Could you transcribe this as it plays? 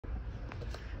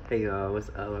Hey y'all, what's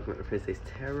up? Welcome to Princetem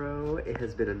Tarot. It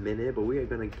has been a minute, but we are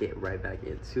gonna get right back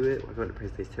into it. Welcome to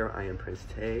Princetem Tarot. I am Prince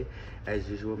Tay. As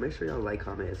usual, make sure y'all like,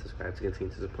 comment, and subscribe to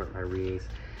continue to support my readings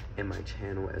and my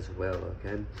channel as well.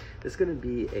 Okay, this is gonna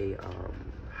be a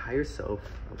higher self,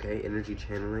 okay, energy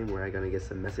channeling, where I'm gonna get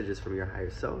some messages from your higher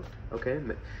self. Okay,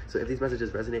 so if these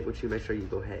messages resonate with you, make sure you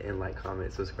go ahead and like,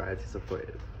 comment, subscribe to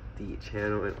support the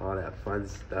channel and all that fun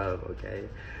stuff. Okay,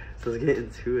 so let's get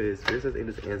into it. Spirits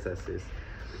and ancestors.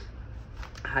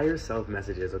 Higher self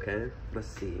messages. Okay, let's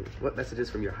see what messages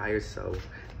from your higher self,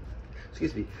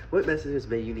 excuse me, what messages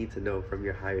may you need to know from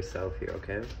your higher self here.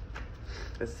 Okay,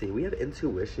 let's see, we have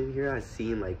intuition here. I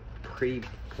seen like pretty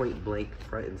point blank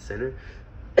front and center.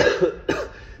 So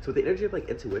with the energy of like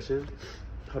intuition,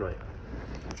 hold on,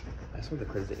 I just want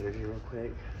to cleanse the energy real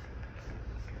quick.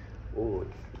 Oh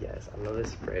yes, I love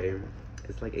this spray.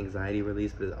 It's like anxiety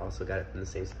release, but it's also got it from the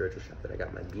same spiritual shop that I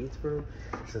got my beads from.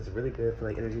 So it's really good for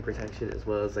like energy protection as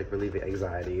well as like relieving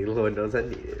anxiety. Lord knows I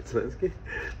need it. So let's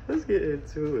get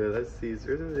into it. Let's see,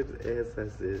 spiritual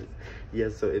ancestors.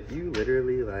 Yes, so if you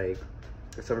literally like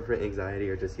suffer from anxiety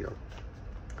or just, you know,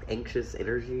 anxious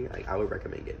energy, like I would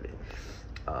recommend getting it.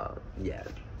 Yeah,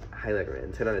 highly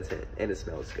recommend. 10 out of 10, and it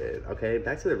smells good. Okay,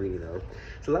 back to the reading though.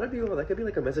 So a lot of people, that could be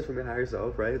like a message from your higher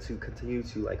self, right? To continue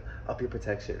to like up your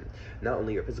protection, not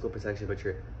only your physical protection but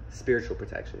your spiritual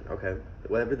protection. Okay,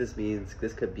 whatever this means.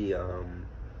 This could be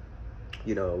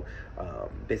you know,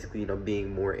 basically, you know,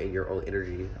 being more in your own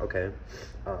energy. Okay,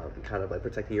 kind of like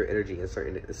protecting your energy in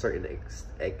certain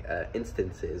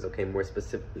instances. Okay, more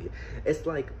specifically, it's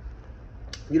like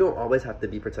you don't always have to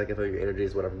be protective of your energy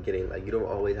is what I'm getting. Like, you don't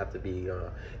always have to be,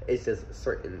 it's just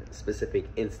certain specific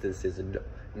instances and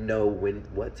know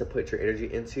what to put your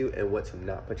energy into and what to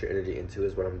not put your energy into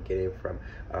is what I'm getting from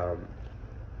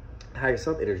higher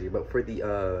self energy. But for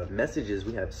the messages,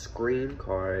 we have screen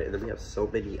card, and then we have so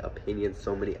many opinions,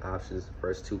 so many options. The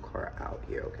first two card out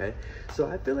here. Okay, so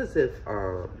I feel as if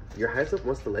your higher self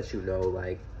wants to let you know,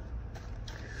 like,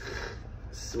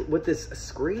 with this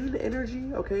screen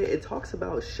energy, okay, it talks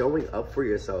about showing up for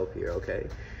yourself here. Okay,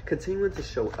 continuing to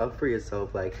show up for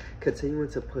yourself, like continuing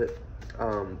to put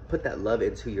that love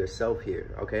into yourself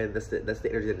here. Okay, that's the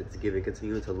energy that it's giving,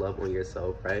 continuing to love on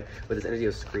yourself, right? With this energy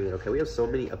of screen. Okay, we have so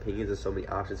many opinions and so many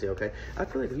options here. Okay, I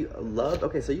feel like if you love,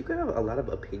 okay, so you can have a lot of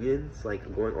opinions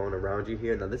like going on around you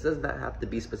here. Now this does not have to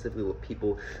be specifically with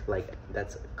people like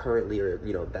that's currently, or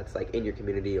you know, that's like in your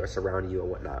community or surrounding you or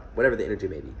whatnot, whatever the energy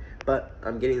may be. But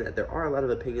I'm getting that there are a lot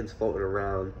of opinions floating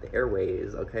around the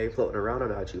airways, okay, floating around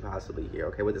about you possibly here,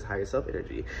 okay, with this higher self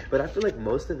energy. But I feel like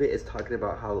most of it is talking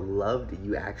about how loved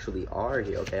you actually are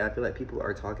here. Okay, I feel like people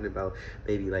are talking about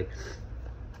maybe like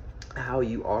how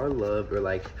you are loved, or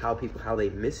like how they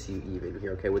miss you even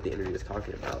here. Okay, what the energy is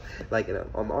talking about. Like, and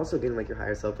I'm also getting like your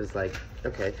higher self is like,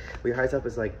 okay, your higher self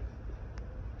is like,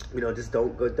 you know, just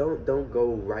don't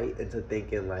go right into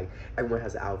thinking like everyone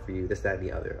has it out for you, this, that, and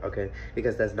the other. Okay,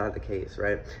 because that's not the case,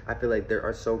 right? I feel like there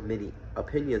are so many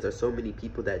opinions or so many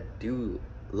people that do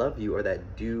love you, or that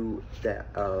you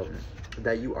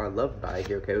are loved by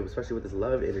here. Okay, especially with this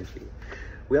love energy.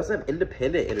 We also have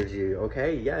independent energy.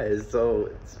 Okay, yes.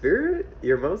 So spirit,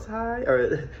 your most high,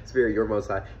 or spirit, your most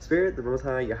high, spirit, the most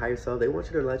high, your higher self, they want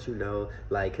you to let you know,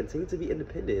 like, continue to be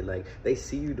independent. Like, they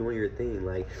see you doing your thing.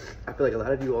 Like, I feel like a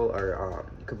lot of you all are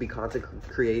could be content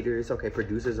creators, okay,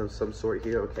 producers of some sort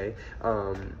here. Okay,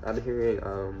 I'm hearing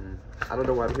I don't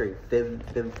know why I'm hearing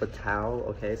femme fatale.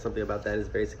 Okay, something about that is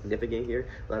very significant here.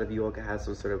 A lot of you all can have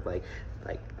some sort of like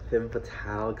femme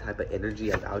fatale type of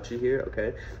energy about you here.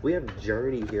 Okay, we have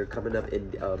journey here coming up in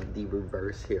the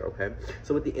reverse here. Okay,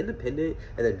 so with the independent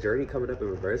and the journey coming up in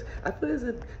reverse, I feel as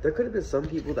if there could have been some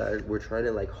people that were trying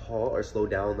to like halt or slow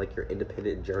down like your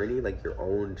independent journey, like your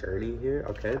own journey here.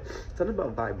 Okay, something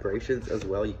about vibrations as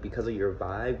well, because of your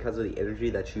vibe, because of the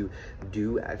energy that you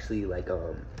do actually like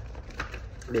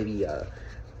maybe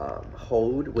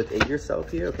hold within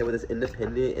yourself here. Okay, with this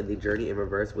independent and the journey in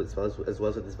reverse, as well as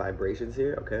with this vibrations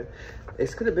here. Okay,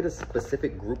 this could have been a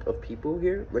specific group of people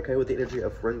here. Okay, with the energy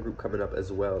of friend group coming up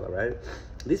as well. All right,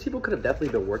 these people could have definitely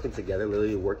been working together,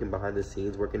 literally working behind the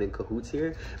scenes, working in cahoots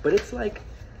here. But it's like,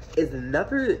 it's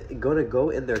never gonna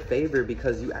go in their favor,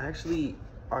 because you actually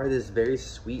are this very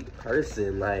sweet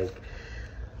person. Like,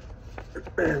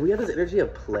 we have this energy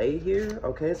of play here.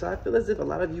 Okay, so I feel as if a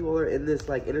lot of you all are in this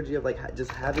like energy of like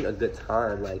just having a good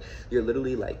time. Like, you're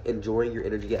literally like enjoying your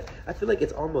energy. Yeah, I feel like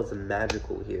it's almost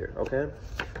magical here. Okay,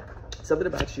 something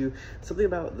about you, something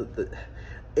about the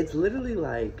it's literally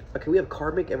like, okay, we have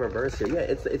karmic in reverse here. Yeah,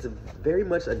 it's very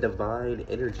much a divine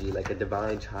energy, like a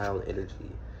divine child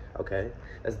energy. Okay,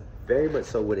 that's very much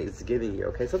so what it's giving you,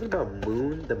 okay? Something about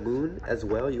moon, the moon as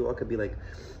well. You all could be like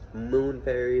moon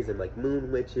fairies and like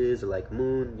moon witches, or like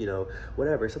moon, you know,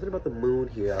 whatever. Something about the moon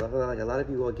here. I feel like a lot of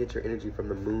you all get your energy from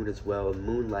the moon as well.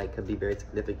 Moonlight can be very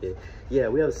significant. Yeah,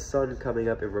 we have sun coming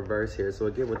up in reverse here. So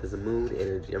again, with this moon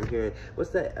energy, I'm hearing, what's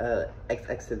that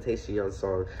Extentation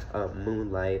song,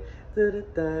 Moonlight?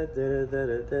 If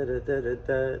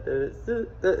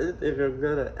I'm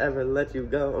gonna ever let you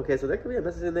go. Okay, so there could be a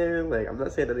message in there. Like, I'm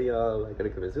not saying that y'all like gonna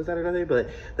commit suicide or nothing, but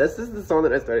that's just the song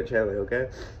that I started channeling. Okay,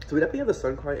 so we definitely have the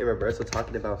sun card in reverse, so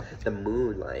talking about the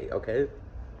moonlight. Okay,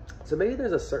 so maybe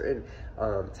there's a certain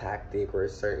tactic or a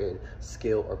certain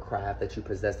skill or craft that you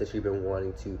possess that you've been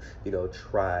wanting to, you know,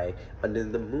 try under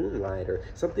the moonlight, or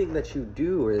something that you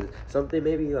do, or something,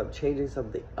 maybe changing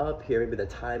something up here, maybe the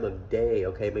time of day.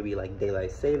 Okay, maybe like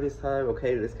daylight savings time.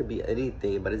 Okay, this could be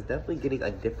anything, but it's definitely getting a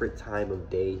different time of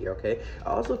day here. Okay, I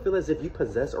also feel as if you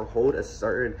possess or hold a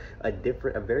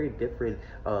very different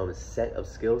set of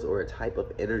skills or a type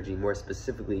of energy, more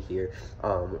specifically here,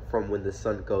 from when the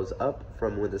sun goes up,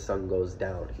 from when the sun goes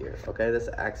down here. Okay, that's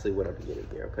actually what I'm getting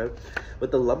here. Okay,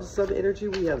 with the lump sum energy,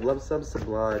 we have lump sum,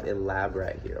 sublime, and lab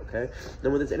right here. Okay,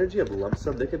 now with this energy of lump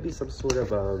sum, there could be some sort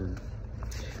of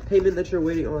payment that you're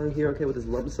waiting on here. Okay, with this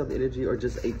lump sum energy, or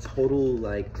just a total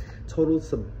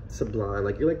sublime,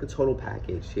 like you're like the total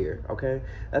package here. Okay,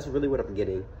 that's really what I'm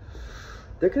getting.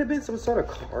 There could have been some sort of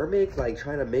karmic, like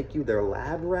trying to make you their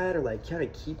lab rat, or like kind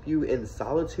of keep you in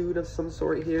solitude of some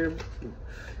sort here.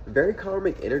 Very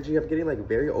karmic energy. I'm getting like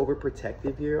very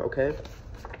overprotective here. Okay,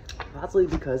 possibly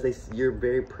because you're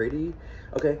very pretty.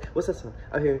 Okay, what's that song?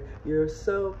 I hear, you're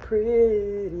so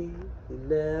pretty, you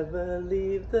never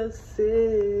leave the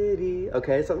city.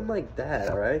 Okay, something like that.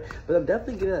 All right, but I'm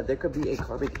definitely getting that there could be a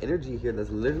karmic energy here that's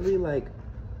literally like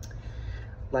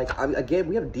again,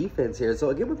 we have defense here. So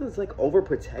again, with this like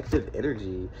overprotective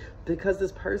energy, because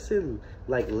this person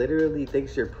like literally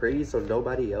thinks you're pretty, so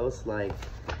nobody else, like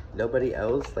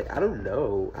I don't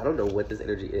know what this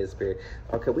energy is, Spirit.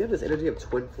 Okay, we have this energy of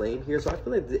twin flame here, so I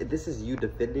feel like this is you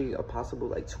defending a possible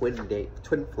like twin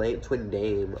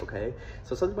name. Okay,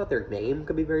 so something about their name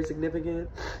could be very significant.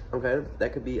 Okay,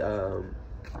 that could be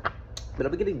but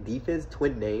I'm getting defense,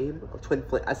 twin name, twin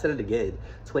flame. I said it again,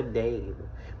 twin name.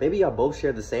 Maybe y'all both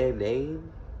share the same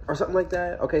name or something like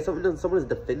that. Okay, someone is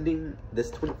defending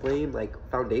this twin flame like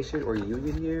foundation or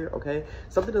union here. Okay,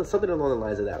 something along the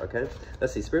lines of that. Okay,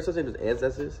 let's see. Spiritual angels,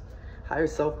 ancestors, higher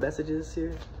self messages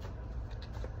here.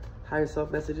 Higher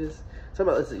self messages.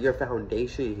 Something about your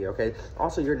foundation here. Okay.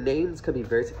 Also, your names could be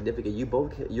very significant.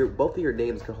 Both of your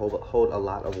names could hold a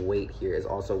lot of weight here. Is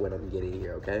also what I'm getting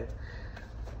here. Okay.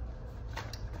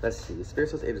 Let's see,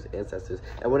 spiritual angels, ancestors,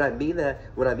 and what I mean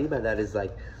by that is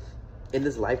like, in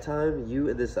this lifetime, you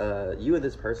and this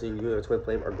person, you and a twin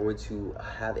flame, are going to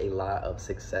have a lot of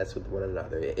success with one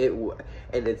another.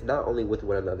 And it's not only with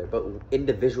one another, but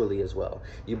individually as well.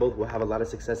 You both will have a lot of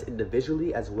success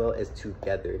individually as well as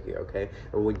together here. Okay,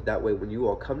 and that way, when you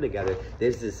all come together,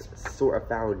 there's this sort of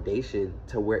foundation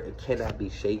to where it cannot be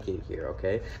shaken here.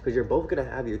 Okay, because you're both gonna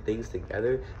have your things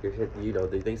together.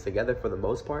 The things together for the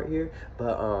most part here,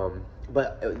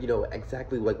 but you know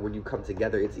exactly like when you come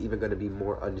together, it's even going to be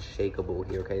more unshakable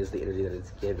here. Okay, is the energy that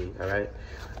it's giving. All right,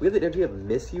 we have the energy of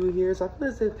miss you here, so I feel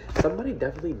as if somebody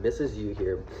definitely misses you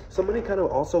here. Somebody kind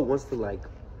of also wants to like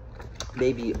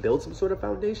maybe build some sort of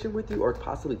foundation with you, or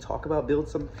possibly talk about build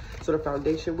some sort of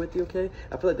foundation with you. Okay,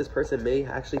 I feel like this person may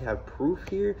actually have proof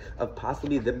here of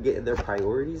possibly them getting their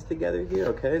priorities together here.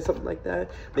 Okay, something like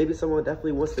that. Maybe someone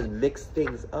definitely wants to mix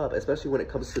things up, especially when it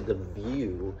comes to the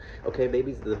view. Okay,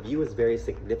 maybe the view is very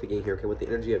significant here. Okay, with the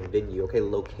energy of venue. Okay,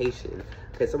 location.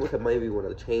 Okay, someone could maybe want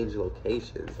to change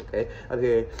locations. Okay, I'm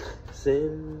hearing,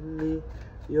 send me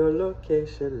your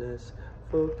location, let's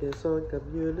focus on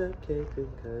communicating,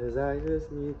 cause I just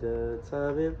need the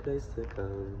time and place to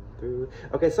come through.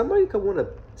 Okay, somebody could want to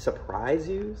surprise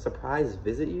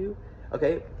visit you.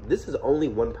 Okay, this is only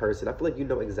one person. I feel like you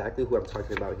know exactly who I'm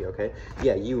talking about here. Okay,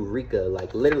 yeah, Eureka.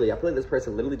 Like literally, I feel like this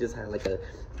person literally just had like a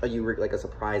Eureka, like a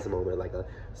surprise moment, like a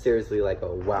seriously like a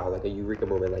wow, like a Eureka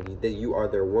moment, like you are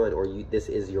their one, or this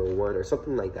is your one, or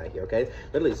something like that here. Okay,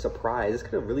 literally surprise. This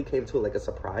kind of really came to like a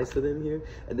surprise to them here,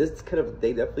 and they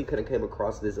definitely kind of came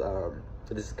across this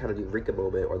this kind of Eureka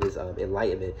moment, or this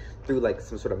enlightenment through like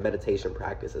some sort of meditation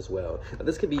practice as well. Now,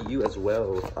 this could be you as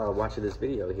well watching this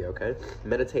video here. Okay,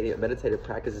 meditative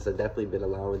practices have definitely been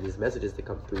allowing these messages to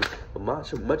come through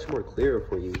much more clearer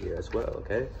for you here as well.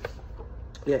 Okay,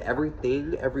 Yeah,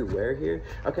 everything, everywhere here.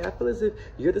 Okay, I feel as if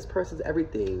you're this person's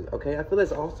everything. Okay, I feel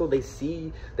as also they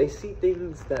see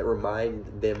things that remind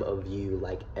them of you,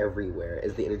 like everywhere,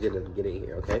 is the energy that I'm getting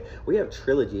here. Okay, we have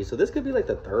trilogy, so this could be like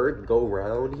the third go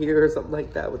round here or something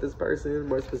like that with this person,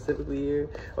 more specifically here.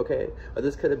 Okay, or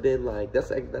this could have been like that's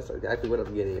exactly what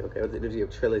I'm getting. Okay, with the energy of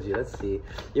trilogy. Let's see.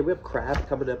 Yeah, we have crab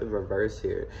coming up in reverse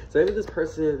here. So maybe this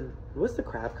person, what's the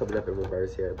crab coming up in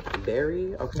reverse here?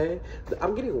 Berry. Okay,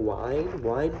 I'm getting wine.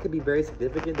 Wine could be very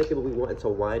significant. They could be wanting to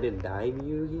wine and dine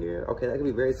you here. Okay, that could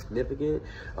be very significant.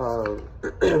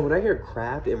 When I hear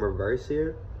craft in reverse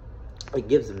here, it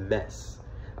gives mess.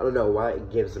 I don't know why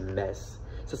it gives mess.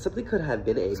 So something could have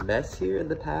been a mess here in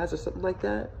the past or something like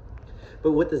that.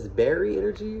 But with this berry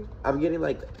energy, I'm getting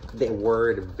like the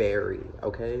word berry,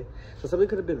 okay? So something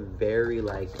could have been very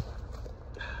like,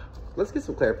 let's get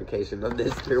some clarification on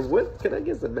this here. What, can I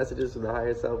get some messages from the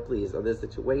higher self, please, on this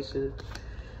situation?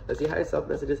 Let's see, higher self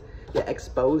messages. Yeah,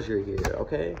 exposure here,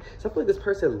 okay? So I feel like this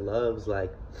person loves,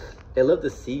 like, they love to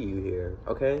see you here,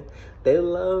 okay? They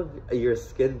love your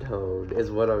skin tone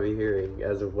is what I'm hearing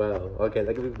as well. Okay,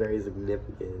 that could be very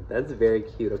significant. That's very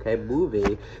cute, okay?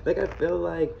 Moving. Like, I feel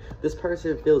like this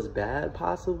person feels bad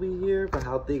possibly here for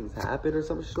how things happen or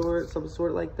some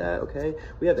sort like that, okay?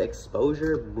 We have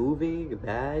exposure, moving,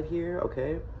 bad here,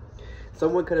 okay?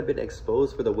 Someone could have been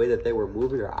exposed for the way that they were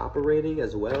moving or operating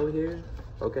as well here,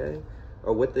 okay?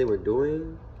 Or what they were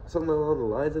doing, something along the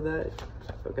lines of that,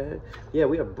 okay? Yeah,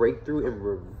 we have breakthrough in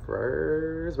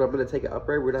reverse, but I'm going to take it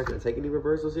upright. We're not going to take any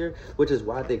reversals here, which is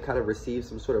why they kind of received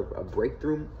some sort of a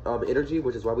breakthrough energy,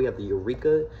 which is why we have the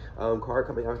Eureka card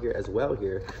coming out here as well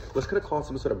here, which could have caused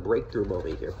some sort of breakthrough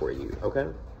moment here for you, okay?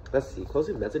 Let's see,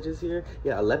 closing messages here.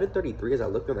 Yeah, 11:33 as I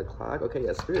look on the clock. Okay,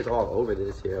 yeah, spirit's all over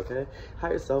this here, okay?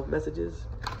 Higher self messages.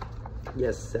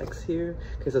 Yes, sex here.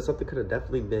 Okay, so something could have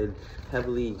definitely been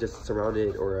heavily just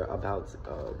surrounded or about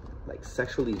like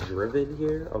sexually driven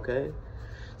here, okay?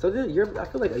 So then I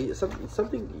feel like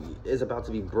something is about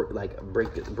to be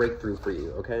breakthrough for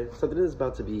you, okay? Something is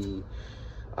about to be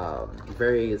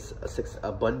very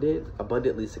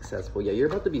abundantly successful. Yeah, you're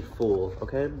about to be full,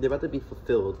 okay? You're about to be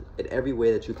fulfilled in every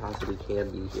way that you possibly can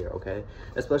be here, okay?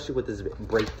 Especially with this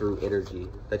breakthrough energy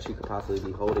that you could possibly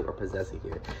be holding or possessing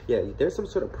here. Yeah, there's some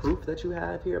sort of proof that you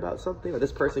have here about something, or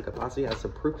this person could possibly have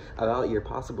some proof about your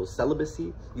possible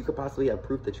celibacy. You could possibly have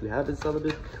proof that you have been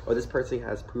celibate, or this person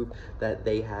has proof that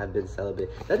they have been celibate.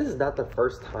 That is not the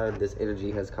first time this energy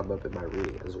has come up in my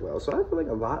reading as well. So I feel like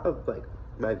a lot of like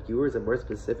my viewers, and more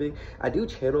specific, I do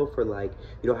channel for like,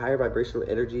 you know, higher vibrational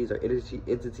energies or energy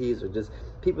entities or just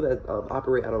people that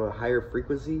operate out of a higher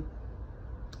frequency,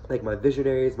 like my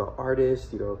visionaries, my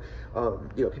artists, you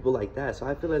know, people like that. So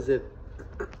I feel as if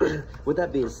with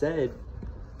that being said,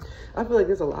 I feel like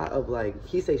there's a lot of like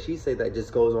he say she say that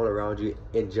just goes on around you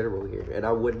in general here, and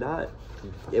I would not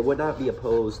be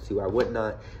opposed to, I would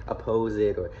not oppose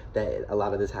it, or that a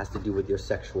lot of this has to do with your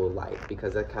sexual life,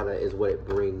 because that kind of is what it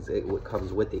brings, what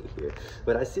comes with it here.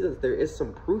 But I see that there is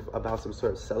some proof about some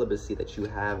sort of celibacy that you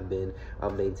have been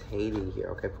maintaining here,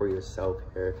 okay, for yourself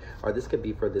here, or this could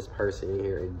be for this person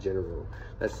here in general.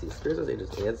 Let's see, spirits,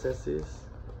 angels, ancestors.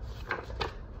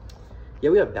 Yeah,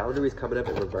 we have boundaries coming up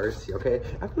in reverse, okay?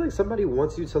 I feel like somebody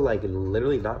wants you to, like,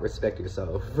 literally not respect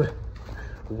yourself.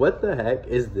 What the heck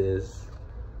is this?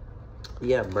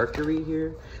 Yeah, Mercury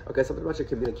here. Okay, something about your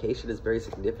communication is very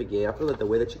significant. I feel like the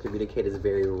way that you communicate is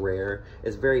very rare.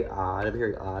 It's very odd. I'm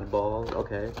hearing oddball,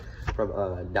 okay, from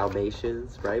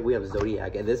Dalmatians, right? We have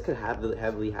Zodiac, and this could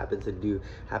heavily happen to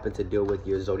deal with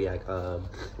your Zodiac,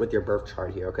 with your birth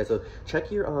chart here, okay? So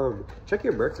check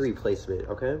your Mercury placement,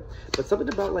 okay? But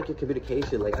something about like your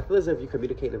communication, like I feel as if you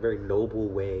communicate in a very noble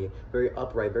way, very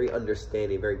upright, very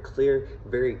understanding, very clear,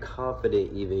 very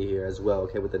confident even here as well,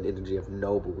 okay? With an energy of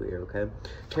noble here, okay?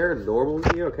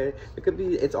 Paranormal here, okay? It could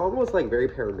be, it's almost like very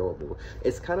paranormal.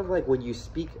 It's kind of like when you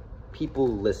speak, people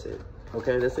listen,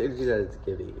 okay? That's the energy that it's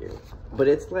giving here. But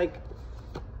it's like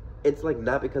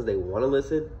not because they want to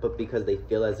listen, but because they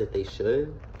feel as if they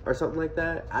should, or something like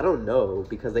that. I don't know,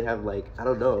 because they have like, I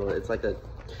don't know, it's like a,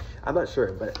 I'm not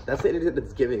sure, but that's the energy that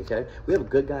it's giving, okay? We have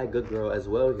good guy, good girl as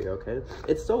well here, okay?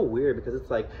 It's so weird because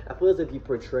it's like, I feel as if you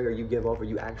portray or you give off or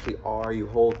you actually are, you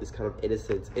hold this kind of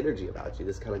innocent energy about you,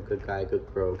 this kind of good guy, good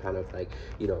girl kind of like,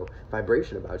 you know,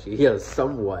 vibration about you. Yeah,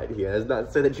 somewhat here. It's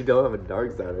not saying that you don't have a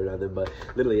dark side or nothing, but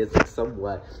literally it's like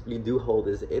somewhat, you do hold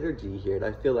this energy here. And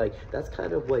I feel like that's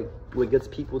kind of like what gets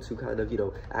people to kind of, you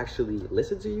know, actually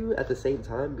listen to you at the same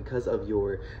time because of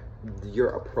your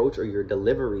approach or your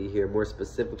delivery here, more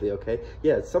specifically, okay?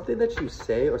 Yeah, something that you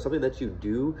say or something that you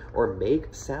do or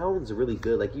make sounds really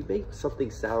good. Like you make something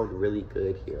sound really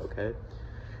good here, okay?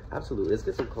 Absolutely. Let's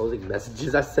get some closing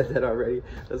messages. I said that already.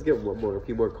 Let's get a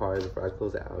few more cards before I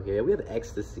close it out. Okay, we have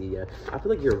ecstasy. Yeah, I feel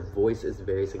like your voice is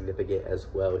very significant as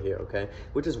well here. Okay,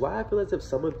 which is why I feel as if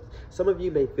some of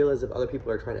you may feel as if other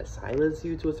people are trying to silence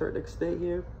you to a certain extent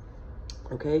here.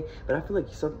 Okay, but I feel like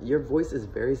your voice is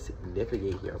very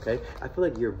significant here. Okay, I feel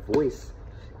like your voice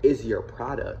is your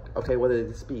product, okay? Whether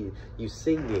this be you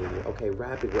singing, okay,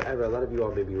 rapping, whatever. A lot of you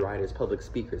all may be writers, public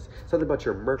speakers. Something about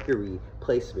your Mercury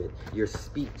placement, your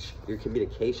speech, your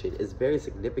communication is very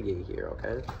significant here,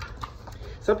 okay?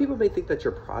 Some people may think that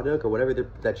your product or whatever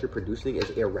that you're producing is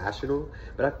irrational,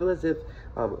 but I feel as if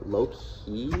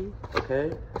low-key,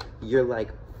 okay, you're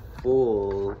like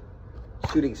full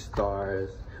shooting stars.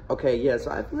 Okay, yeah,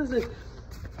 so I feel as if,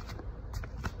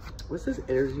 what's this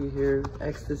energy here?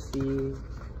 Ecstasy.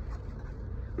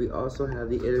 We also have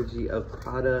the energy of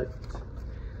product.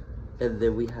 And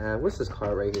then we have, what's this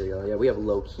card right here, y'all? Yeah, we have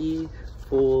low-key,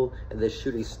 full, and then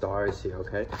shooting stars here,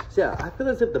 okay? So yeah, I feel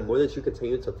as if the more that you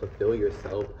continue to fulfill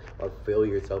yourself or fill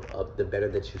yourself up, the better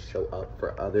that you show up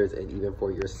for others and even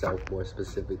for yourself more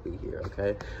specifically here,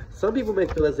 okay? Some people may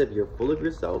feel as if you're full of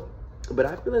yourself, but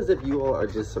I feel as if you all are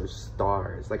just some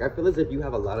stars. Like, I feel as if you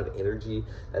have a lot of energy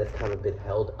that has kind of been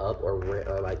held up or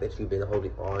like that you've been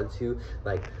holding on to,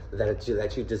 like that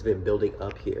you've just been building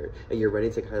up here, and you're ready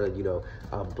to kind of, you know,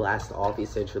 blast off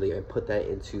essentially and put that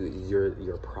into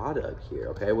your product here,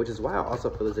 okay? Which is why I also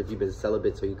feel as if you've been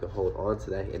celibate so you can hold on to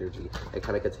that energy and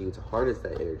kind of continue to harness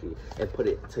that energy and put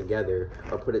it together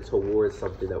or put it towards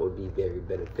something that would be very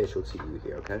beneficial to you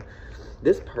here, okay?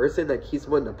 This person that keeps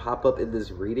wanting to pop up in this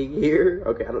reading here,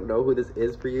 okay, I don't know who this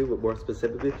is for you, but more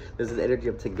specifically, there's this energy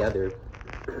of together.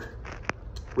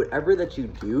 Whatever that you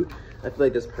do, I feel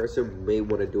like this person may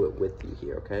want to do it with you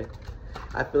here, okay?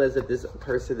 I feel as if this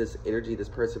person, this energy, this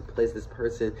person,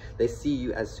 they see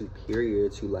you as superior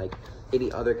to like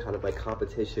any other kind of like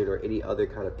competition or any other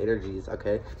kind of energies,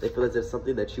 okay? They feel as if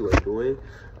something that you are doing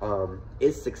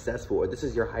is successful, or this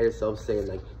is your higher self saying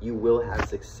like you will have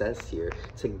success here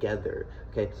together,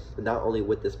 okay? Not only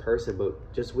with this person,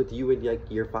 but just with you and like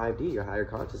your 5D, your higher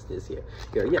consciousness here.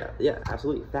 Yeah,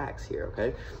 absolutely facts here,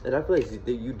 okay? And I feel like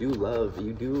you do love,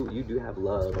 you do have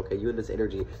love, okay? You and this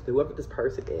energy, whoever this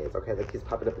person is, okay, that keeps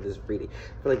popping up in this reading,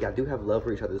 I feel like y'all do have love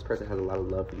for each other. This person has a lot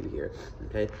of love for you here,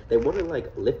 okay? They want to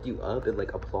like lift you up and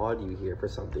like applaud you here for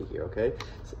something here, okay?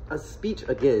 So a speech,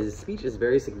 again, speech is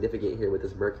very significant here with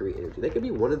this Mercury energy. They could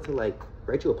be wanting to like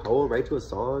write you a poem, write you a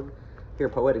song, hear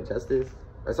poetic justice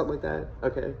or something like that,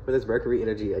 okay? For this Mercury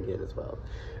energy again as well.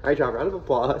 All right, y'all, round of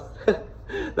applause.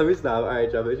 Let me stop. All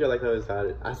right, y'all, make sure you like, comment,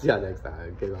 subscribe. I'll see y'all next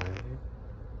time. Goodbye.